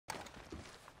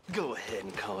Go ahead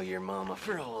and call your mama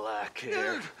for all I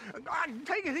care.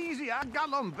 Take it easy. I got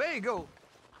lumbago.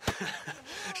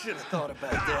 Should have thought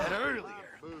about that earlier.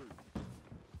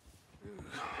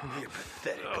 You're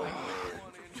pathetic, old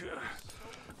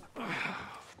man.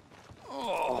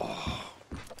 Oh.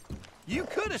 You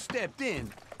could have stepped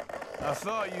in. I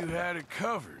thought you had it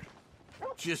covered.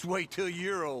 Just wait till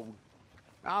you're old.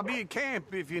 I'll be at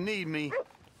camp if you need me.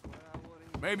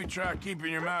 Maybe try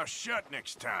keeping your mouth shut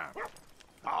next time.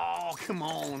 Oh, come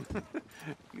on.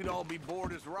 You'd all be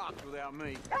bored as rocks without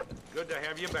me. Good to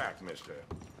have you back, mister.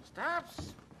 Stop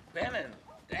spinning,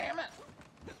 damn it.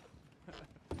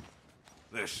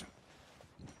 Listen,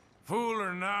 fool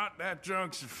or not, that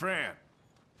drunk's a friend.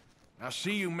 I'll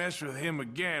see you mess with him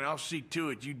again. I'll see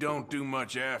to it you don't do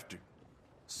much after.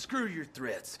 Screw your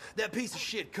threats. That piece of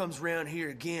shit comes round here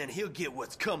again, he'll get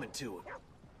what's coming to him.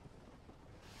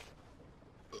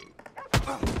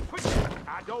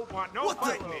 I don't want no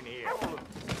fighting in here.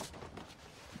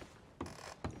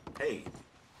 Hey,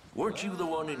 weren't you the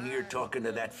one in here talking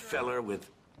to that feller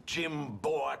with Jim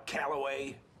Boy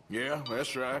Calloway? Yeah,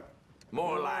 that's right.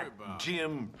 More like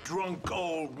Jim Drunk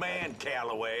Old Man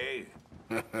Calloway.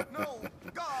 No,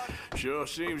 God. Sure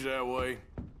seems that way.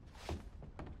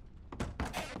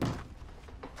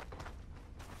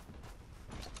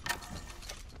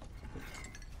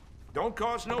 Don't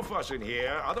cause no fuss in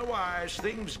here, otherwise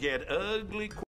things get ugly quick.